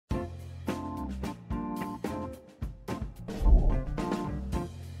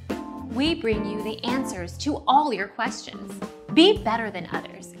we bring you the answers to all your questions. Be better than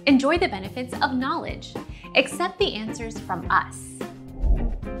others. Enjoy the benefits of knowledge. Accept the answers from us.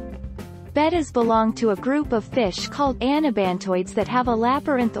 Bettas belong to a group of fish called anabantoids that have a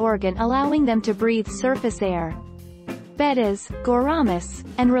labyrinth organ allowing them to breathe surface air. Bettas, gouramis,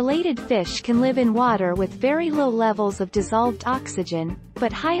 and related fish can live in water with very low levels of dissolved oxygen,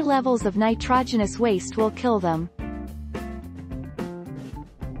 but high levels of nitrogenous waste will kill them.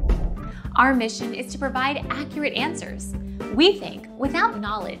 Our mission is to provide accurate answers. We think without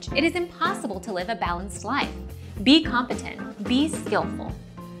knowledge, it is impossible to live a balanced life. Be competent, be skillful.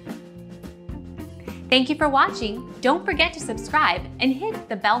 Thank you for watching. Don't forget to subscribe and hit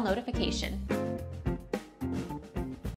the bell notification.